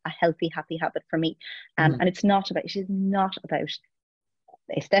kind of a healthy, happy habit for me. Mhm. And it is not about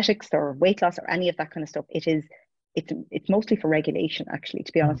aesthetics or weight loss or any of that kind of stuff. It's mostly for regulation, actually,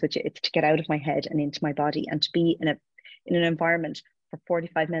 to be Mhm. honest with you. It's to get out of my head and into my body, and to be in an environment for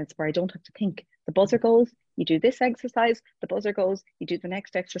 45 minutes where I don't have to think. The buzzer goes, you do this exercise, the buzzer goes, you do the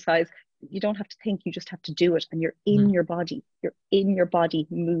next exercise. You don't have to think, you just have to do it, and you're in Mhm. your body. You're in your body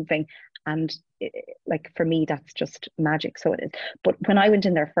moving. And like, for me, that's just magic. So it is. But when I went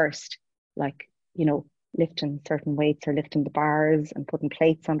in there first, like, you know, lifting certain weights or lifting the bars and putting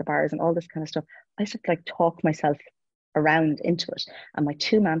plates on the bars and all this kind of stuff, I just like talk myself around into it. And my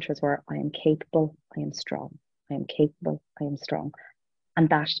two mantras were, I am capable, I am strong. I am capable, I am strong. And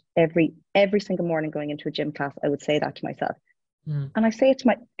that every single morning going into a gym class, I would say that to myself. Mhm. And I say it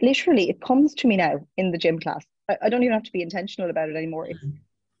to literally, it comes to me now in the gym class. I don't even have to be intentional about it anymore.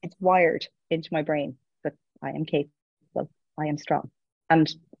 It's wired into my brain that I am capable, I am strong.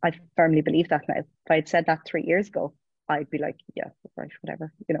 And I firmly believe that now. If I had said that 3 years ago, I'd be like, yeah, right,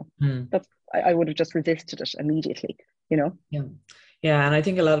 whatever, you know. Mm. That's I would have just resisted it immediately, you know. Yeah. Yeah. And I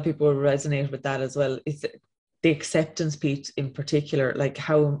think a lot of people resonate with that as well. It's the acceptance piece in particular, like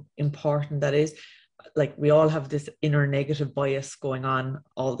how important that is. Like we all have this inner negative bias going on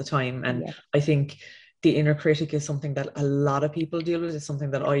all the time. And Yes, I think the inner critic is something that a lot of people deal with. It's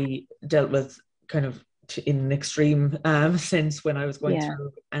something that I dealt with kind of in an extreme sense when I was going yeah,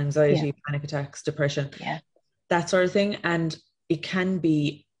 through yeah, anxiety, panic attacks, depression, yeah, that sort of thing. And it can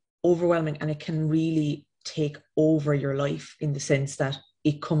be overwhelming and it can really take over your life in the sense that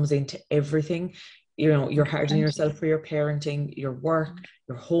it comes into everything. You know, you're hardening 100%. yourself for your parenting, your work,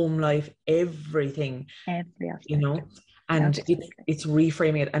 your home life, everything, Every you aspect. know. And Absolutely. it's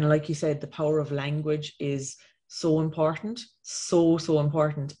reframing it. And like you said, the power of language is so important, so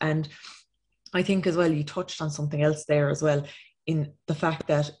important. And I think as well, you touched on something else there as well, in the fact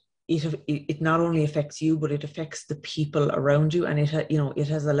that it not only affects you, but it affects the people around you, and it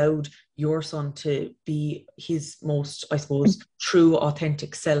has allowed your son to be his most, I suppose, true,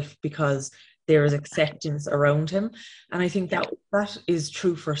 authentic self because there is Exactly. acceptance around him, and I think Yeah. that is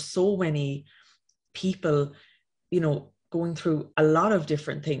true for so many people, going through a lot of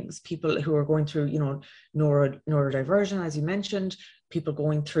different things. People who are going through, neurodiversion, as you mentioned, people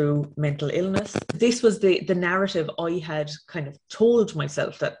going through mental illness. This was the narrative I had kind of told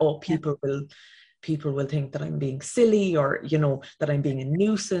myself that, oh, Yeah. people will think that I'm being silly, or, that I'm being a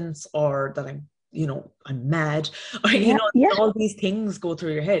nuisance, or that I'm mad, or, Yeah. Yeah. all these things go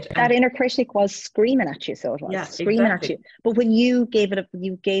through your head. That And inner critic was screaming at you, so it was yeah, screaming at exactly. you. But when you gave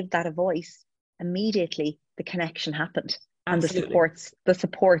that a voice, immediately the connection happened, and Absolutely. the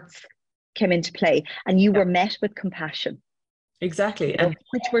supports came into play, and you Yeah, were met with compassion. exactly. You know, And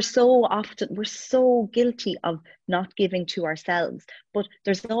which we're so guilty of not giving to ourselves. But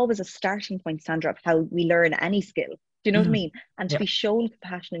there's always a starting point, Sandra, of how we learn any skill. Do you know what I mhm, mean? And to yeah. be shown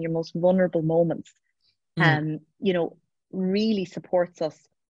compassion in your most vulnerable moments, Mm, you know, really supports us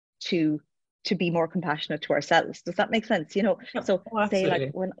to be more compassionate to ourselves. Does that make sense? You know, yeah. so Oh, say like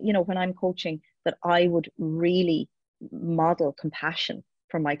absolutely. when I'm coaching, that I would really model compassion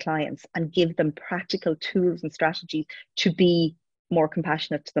for my clients and give them practical tools and strategies to be more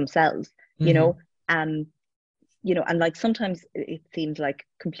compassionate to themselves, you Hmm. know. Um, and like sometimes it seems like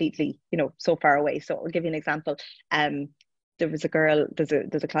completely, so far away. So I'll give you an example. Um, there was a girl, there's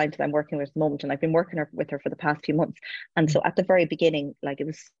a client that I'm working with at the moment, and I've been working with her for the past few months. And so at the very beginning, like it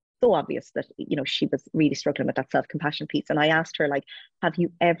was so obvious that, she was really struggling with that self-compassion piece. And I asked her, like, have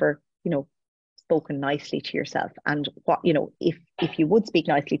you ever, spoken nicely to yourself? And what, if you would speak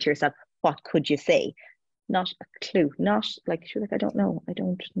nicely to yourself, what could you say? Not a clue. Not like she was like, I don't know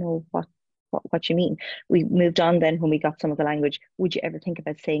what you mean. We moved on then when we got some of the language. Would you ever think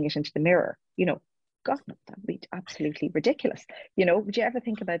about saying it into the mirror? God, no, that would be absolutely ridiculous. Would you ever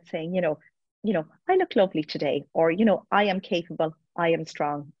think about saying, I look lovely today, or I am capable, I am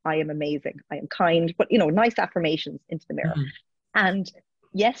strong, I am amazing, I am kind, but nice affirmations into the mirror. Hmm. And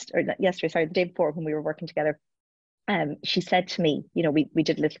yesterday, sorry, the day before when we were working together, she said to me, we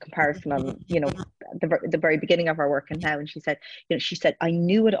did a little comparison on, the very beginning of our work and now, and she said, I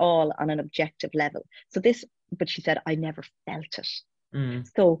knew it all on an objective level. But she said, I never felt it. Mm.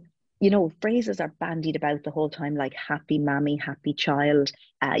 So, phrases are bandied about the whole time, like happy mammy, happy child.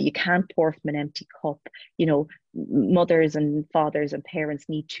 You can't pour from an empty cup. Mothers and fathers and parents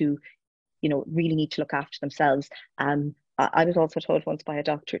need to, really need to look after themselves. I was also told once by a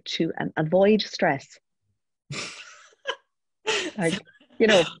doctor to avoid stress. Like,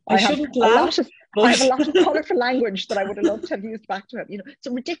 I shouldn't laugh, I have a but lot of colorful language that I would have loved to have used back to him,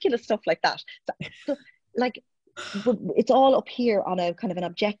 so ridiculous stuff like that. So like, it's all up here on a kind of an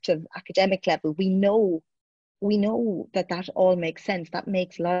objective academic level. We know that all makes sense. That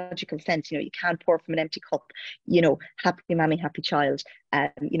makes logical sense. You can't pour from an empty cup. Happy mammy, happy child.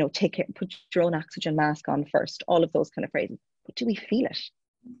 Take care, put your own oxygen mask on first. All of those kind of phrases. But do we feel it?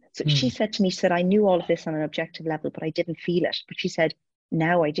 So she mm, said to me, she said, I knew all of this on an objective level, but I didn't feel it. But she said,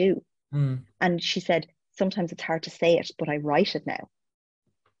 now I do. mm, And she said, sometimes it's hard to say it, but I write it now.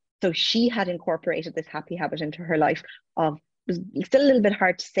 So she had incorporated this happy habit into her life of, it was still a little bit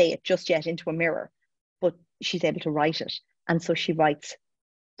hard to say it just yet into a mirror, but she's able to write it. And so she writes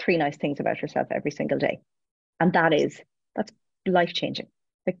 3 nice things about herself every single day. And that's life changing,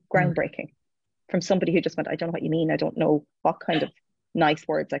 like mm, groundbreaking, from somebody who just went, I don't know what you mean. I don't know what kind of nice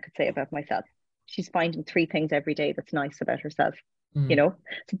words I could say about myself. She's finding 3 things every day that's nice about herself, you mm. know?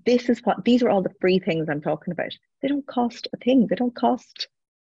 So these are all the free things I'm talking about. They don't cost a thing.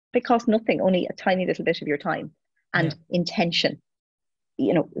 They cost nothing, only a tiny little bit of your time Yeah. and intention.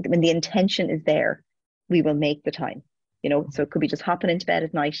 When the intention is there, we will make the time. So it could be just hopping into bed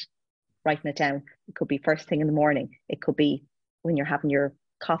at night, writing it down. It could be first thing in the morning. It could be when you're having your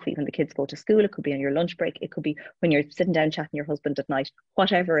coffee when the kids go to school. It could be on your lunch break. It could be when you're sitting down chatting to your husband at night.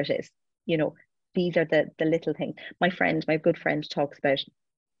 Whatever it is, you know, these are the little things. My good friend, talks about.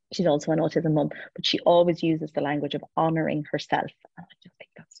 She's also an autism mum, but she always uses the language of honoring herself. And I just think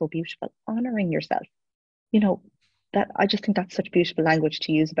that's so beautiful. Honoring yourself. You know, that I just think that's such beautiful language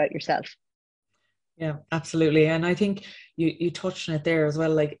to use about yourself. Yeah, absolutely. And I think you touched on it there as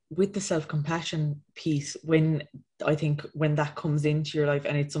well, like with the self-compassion piece, when I think when that comes into your life,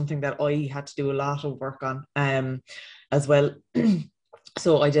 and it's something that I had to do a lot of work on as well.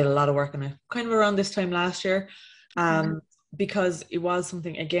 So I did a lot of work on it kind of around this time last year. Mm-hmm. Because it was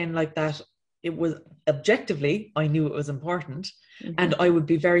something again like that. It was objectively, I knew it was important, Mm-hmm. and I would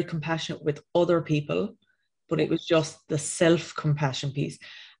be very compassionate with other people, but Yeah, it was just the self-compassion piece.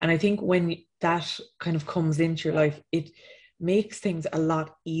 And I think when that kind of comes into your life, it makes things a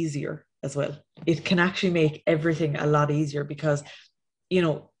lot easier as well. It can actually make everything a lot easier because, you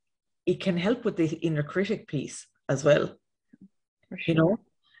know, it can help with the inner critic piece as well. for You sure. know,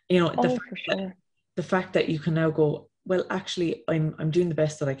 you know, Oh, for sure. the fact that you can now go, well, actually, I'm doing the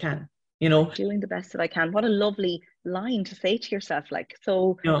best that I can. You I'm know, doing the best that I can. What a lovely line to say to yourself, like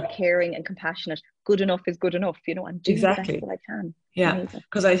so you know, caring and compassionate. Good enough is good enough. I'm doing the best exactly. that I can. Yeah, Amazing.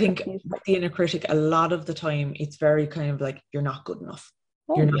 because I That's think beautiful. with the inner critic, a lot of the time, it's very kind of like you're not good enough.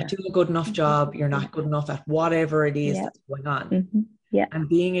 You're Oh not yeah. doing a good enough Hmm. job. You're Yeah. not good enough at whatever it is Yeah. that's going on. Yeah. And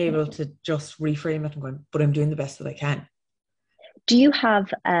being Yeah. able to just reframe it and going, but I'm doing the best that I can. Do you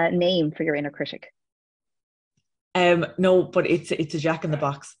have a name for your inner critic? No, but it's a jack in the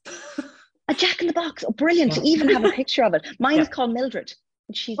box. A jack in the box. Oh, brilliant. Yeah. To even have a picture of it. Mine is Yeah. called Mildred.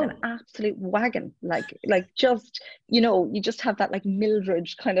 She's an Oh, absolute wagon. Like just, you just have that like Mildred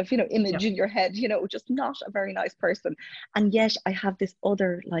kind of, yeah. image in your head, just not a very nice person. And yet I have this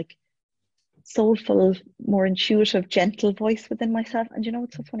other like soulful, more intuitive, gentle voice within myself. And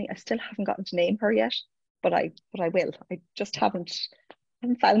it's so funny. I still haven't gotten to name her yet, but I will. I just haven't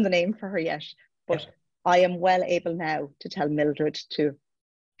found the name for her yet. Yeah. But I am well able now to tell Mildred to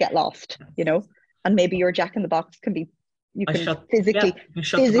get lost, and maybe your Jack in the Box can be, you I can shut, yeah, physically, I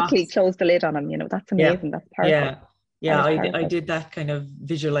shut the physically box. close the lid on him. That's Yeah, amazing. That's powerful. yeah, That yeah. is I powerful. did that kind of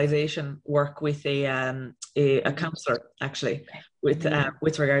visualization work with a Brilliant. counselor actually Okay. Amazing.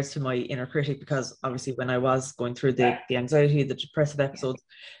 with regards to my inner critic, because obviously when I was going through the anxiety, the depressive Yeah. episodes,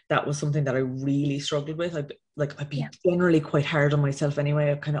 that was something that I really struggled with. I'd Yeah. be generally quite hard on myself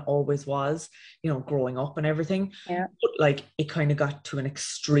anyway. I kind of always was, growing up and everything. Yeah. But like it kind of got to an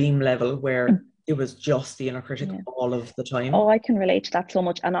extreme level where it was just the inner critic Yeah. all of the time. Oh, I can relate to that so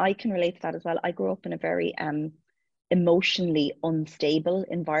much. And I can relate to that as well. I grew up in a very emotionally unstable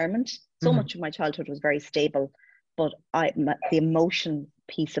environment. So Hmm. much of my childhood was very stable, but the emotion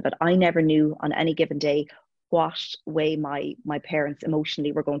piece of it, I never knew on any given day what way my parents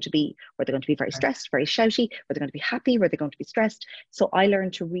emotionally were going to be. Were they going to be very stressed, very shouty? Were they going to be happy? Were they going to be stressed? So I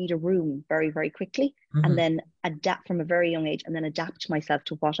learned to read a room very, very quickly, and Hmm. then adapt from a very young age, and then adapt myself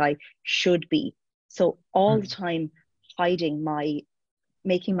to what I should be. So all the Hmm. time hiding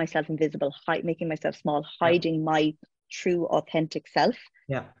making myself invisible, making myself small, Yeah, hiding my true, authentic self.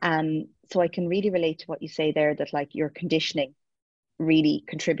 yeah. So I can really relate to what you say there, that like your conditioning really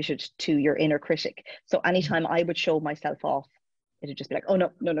contributed to your inner critic. So anytime I would show myself off, it'd just be like, oh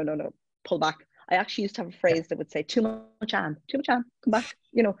no, no, no, no, no, pull back. I actually used to have a Yeah. phrase that would say, too much Anne, come back.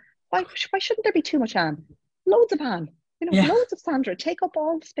 Why shouldn't there be too much Anne? Loads of Anne, Yeah. loads of Sandra, take up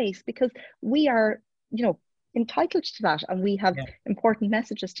all the space because we are, entitled to that, and we have Yeah. important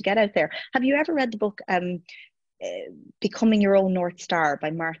messages to get out there. Have you ever read the book Becoming Your Own North Star by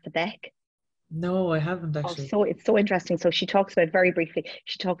Martha Beck? No, I haven't Oh, actually. so it's so interesting. So she talks about, very briefly,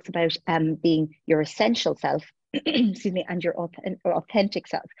 she talks about being your essential self, excuse me, and your authentic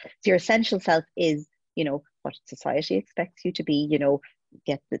self. So your essential self is, what society expects you to be,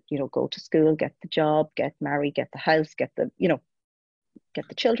 go to school, get the job, get married, get the house, get the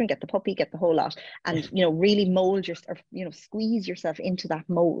children, get the puppy, get the whole lot, Yeah. and really mold your, or squeeze yourself into that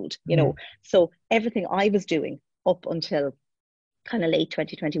mold. Mhm. So everything I was doing up until kind of late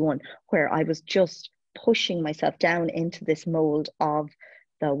 2021, where I was just pushing myself down into this mold of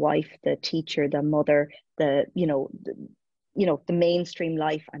the wife, the teacher, the mother, the mainstream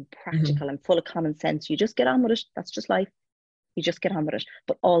life. I'm Mhm. practical, I'm full of common sense. You just get on with it. That's just life. You just get on with it.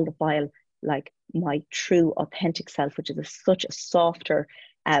 But all the while, like my true authentic self, which is such a softer,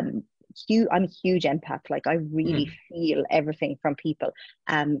 um, I'm a huge empath. Like I really Mhm. feel everything from people.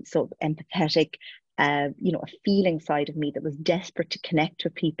 So empathetic, a feeling side of me that was desperate to connect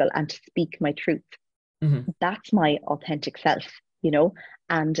with people and to speak my truth. That's my authentic self, you know,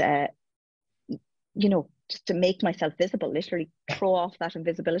 and you know, just to make myself visible, literally Yeah. throw off that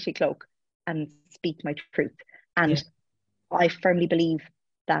invisibility cloak and speak my truth. Yeah. And I firmly believe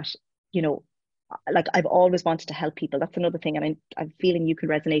that, you know, like I've always wanted to help people. That's another thing. And I'm feeling you can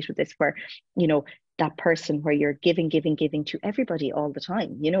resonate with this where, you know, that person where you're giving, giving, giving to everybody all the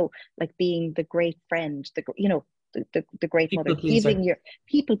time, you know, like being the great friend, you know, the great mother, People pleaser. giving your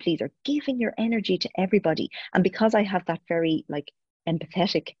people pleaser, giving your energy to everybody. And because I have that very like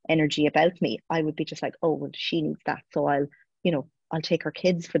empathetic energy about me, I would be just like, oh, well, she needs that. So I'll, you know, I'll take her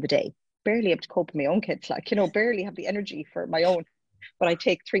kids for the day. Barely able to cope with my own kids, like, you know, barely have the energy for my own, but I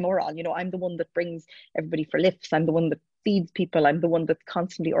take three more on. You know, I'm the one that brings everybody for lifts. I'm the one that feeds people. I'm the one that's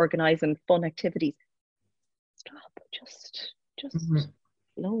constantly organizing fun activities. Stop, just Mm-hmm.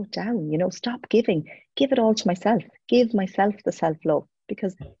 slow it down. You know, stop giving. Give it all to myself. Give myself the self love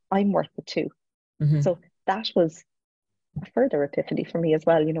because I'm worth it too. Mm-hmm. So that was a further epiphany for me as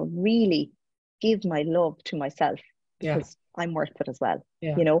well. You know, really give my love to myself Yeah. because I'm worth it as well.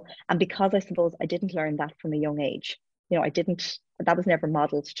 Yeah. You know, and because I suppose I didn't learn that from a young age. You know, I didn't. That was never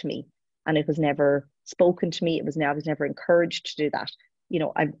modeled to me, and it was never spoken to me. I was never encouraged to do that. You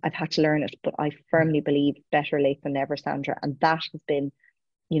know, I've had to learn it, but I firmly believe better late than never, Sandra, and that has been,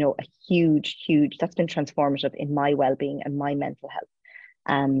 you know, a huge. That's been transformative in my well-being and my mental health.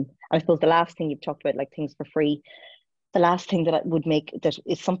 I suppose the last thing you've talked about, like things for free, the last thing that I would make that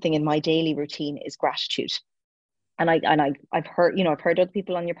is something in my daily routine is gratitude. I've heard, you know, I've heard other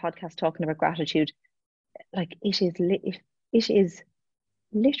people on your podcast talking about gratitude. Like it is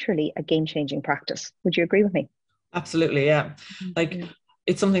literally a game-changing practice. Would you agree with me? Absolutely. Yeah. Like Mm-hmm.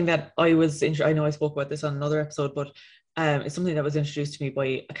 it's something that I know I spoke about this on another episode, but it's something that was introduced to me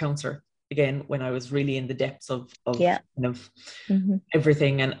by a counselor again when I was really in the depths of Yeah. kind of Mm-hmm.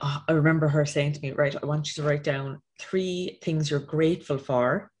 everything. And I remember her saying to me, right, I want you to write down three things you're grateful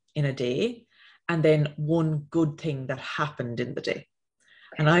for in a day, and then one good thing that happened in the day.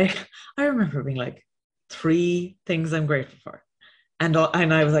 And I remember being like, three things I'm grateful for. And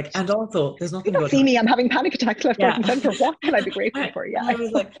I was like, and also there's You nothing don't good see me. happening. I'm having panic attacks left, right, Yeah. and center. What can I be grateful for? Yeah. And I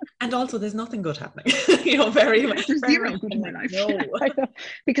was like, and also there's nothing good happening. You know, There's very zero much good I'm in my like, life. no. I know.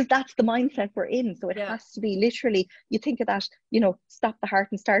 Because that's the mindset we're in. So it Yeah. has to be literally, you think of that, you know, stop the heart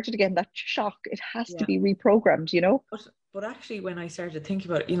and start it again, that shock. It has to Yeah. be reprogrammed, you know? But actually when I started thinking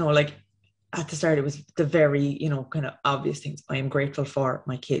about it, you know, like at the start it was the very, you know, kind of obvious things. I am grateful for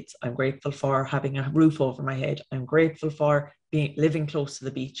my kids. I'm grateful for having a roof over my head. I'm grateful for being living close to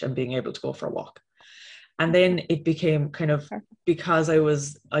the beach and being able to go for a walk. And then it became kind of, because I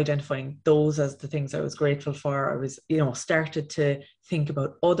was identifying those as the things I was grateful for, I was, you know, started to think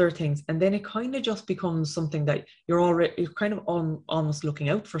about other things. And then it kind of just becomes something that you're kind of almost looking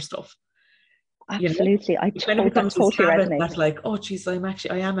out for stuff. You know, Absolutely. it kind of That becomes this totally habit resonates. that like, oh geez, I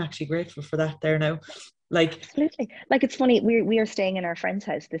am actually grateful for that there now. Like, Absolutely. Like it's funny, we are staying in our friend's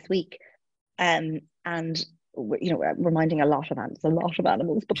house this week, and you know, we're minding a lot of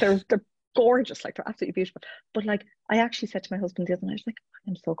animals, but they're gorgeous, like they're absolutely beautiful. But like I actually said to my husband the other night, I was like,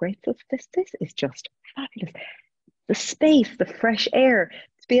 I'm so grateful for this. This is just fabulous. The space, the fresh air,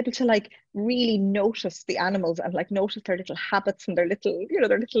 to be able to like really notice the animals and like notice their little habits and their little, you know,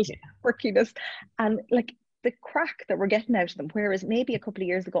 their little yeah, quirkiness and like the crack that we're getting out of them. Whereas maybe a couple of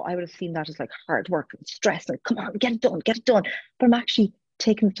years ago, I would have seen that as like hard work and stress and come on, get it done, get it done. But I'm actually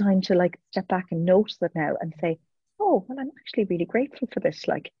taking the time to like step back and notice it now and say, oh, well, I'm actually really grateful for this,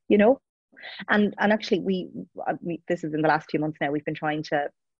 like, you know. And actually, we this is in the last few months now. We've been trying to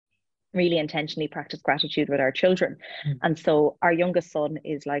really intentionally practice gratitude with our children. And so our youngest son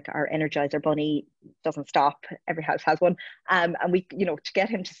is like our energizer bunny, doesn't stop. Every house has one. And we, you know, to get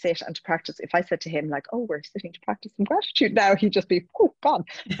him to sit and to practice, if I said to him, like, oh, we're sitting to practice some gratitude now, he'd just be, oh, gone.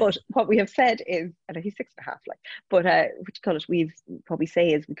 But what we have said is, and he's 6.5, like, but what you call it, what we say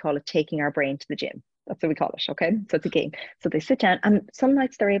is we call it taking our brain to the gym. That's what we call it. Okay. So it's a game. So they sit down and some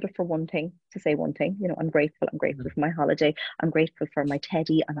nights they're able for one thing to say one thing, you know, I'm grateful. I'm grateful for my holiday. I'm grateful for my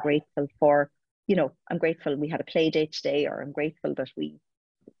teddy. I'm grateful for, you know, I'm grateful we had a play date today, or I'm grateful that we,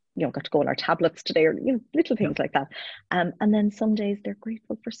 you know, got to go on our tablets today, or, you know, little yeah. things like that. And then some days they're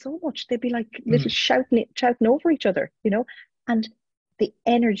grateful for so much. They'd be like little Mm. shouting over each other, you know, and the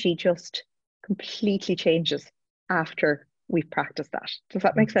energy just completely changes after we've practiced that. Does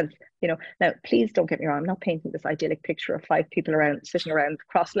that make sense? You know, now please don't get me wrong, I'm not painting this idyllic picture of five people around sitting around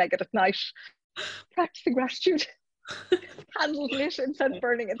cross-legged at night practicing gratitude. Candles lit, incense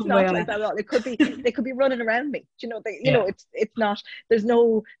burning. It's Oh my not like God. that at all. It could be they could be running around me. You know, you know, Yeah. it's not. There's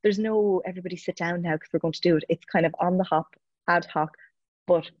no everybody sit down now because we're going to do it. It's kind of on the hop, ad hoc,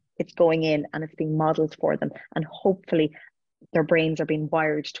 but it's going in and it's being modeled for them. And hopefully their brains are being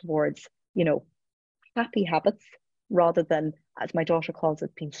wired towards, happy habits rather than, as my daughter calls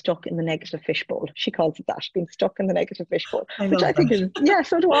it, being stuck in the negative fishbowl. She calls it that, being stuck in the negative fishbowl, I which I love think is, yeah,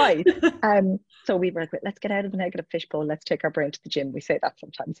 so do I. that. So we were like, let's get out of the negative fishbowl. Let's take our brain to the gym. We say that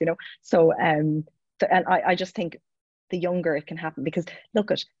sometimes, So, and I just think the younger it can happen, because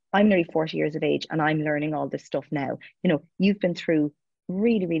look I'm nearly 40 years of age and I'm learning all this stuff now. You've been through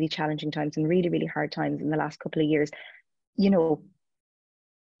really, really challenging times and really, really hard times in the last couple of years.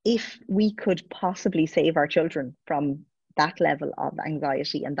 If we could possibly save our children from that level of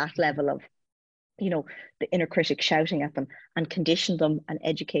anxiety and that level of, the inner critic shouting at them, and condition them and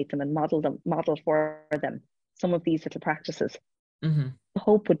educate them and model for them some of these little practices, Mm-hmm. the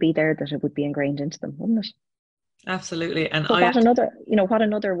hope would be there that it would be ingrained into them, wouldn't it? Absolutely. And But what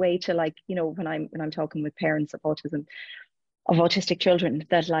another way to, like, when I'm talking with parents of autism, of autistic children,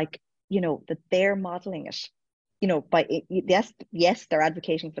 that, like, that they're modeling it, by yes, they're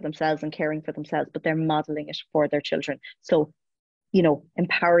advocating for themselves and caring for themselves, but they're modeling it for their children. So,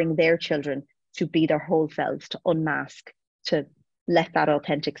 empowering their children to be their whole selves, to unmask, to let that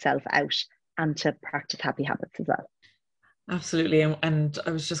authentic self out, and to practice happy habits as well. Absolutely. And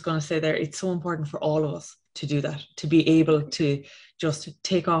I was just going to say there, it's so important for all of us to do that, to be able to just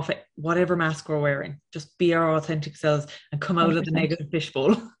take off whatever mask we're wearing, just be our authentic selves and come out of the 100%. negative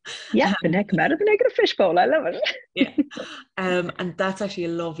fishbowl. Yeah, the neck come out of the negative fishbowl. I love it. Yeah. And that's actually a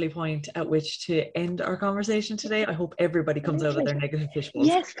lovely point at which to end our conversation today. I hope everybody comes out of their Absolutely. negative fishbowls.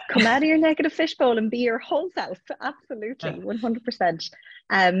 Yes, come out of your negative fishbowl and be your whole self. Absolutely, 100%.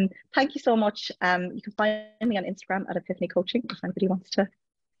 Thank you so much. You can find me on Instagram at Epiphany Coaching if anybody wants to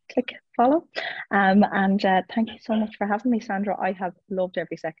click follow. And thank you so much for having me, Sandra. I have loved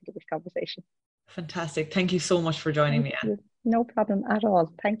every second of this conversation. Fantastic. Thank you so much for joining me, Anne. No problem at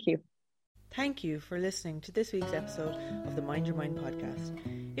all. Thank you. Thank you for listening to this week's episode of the Mind Your Mind podcast.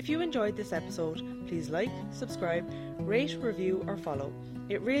 If you enjoyed this episode, please like, subscribe, rate, review, or follow.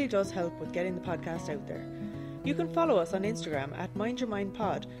 It really does help with getting the podcast out there. You can follow us on Instagram at Mind Your Mind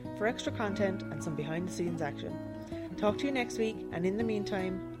Pod for extra content and some behind the scenes action. Talk to you next week, and in the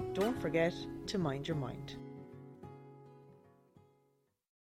meantime, don't forget to mind your mind.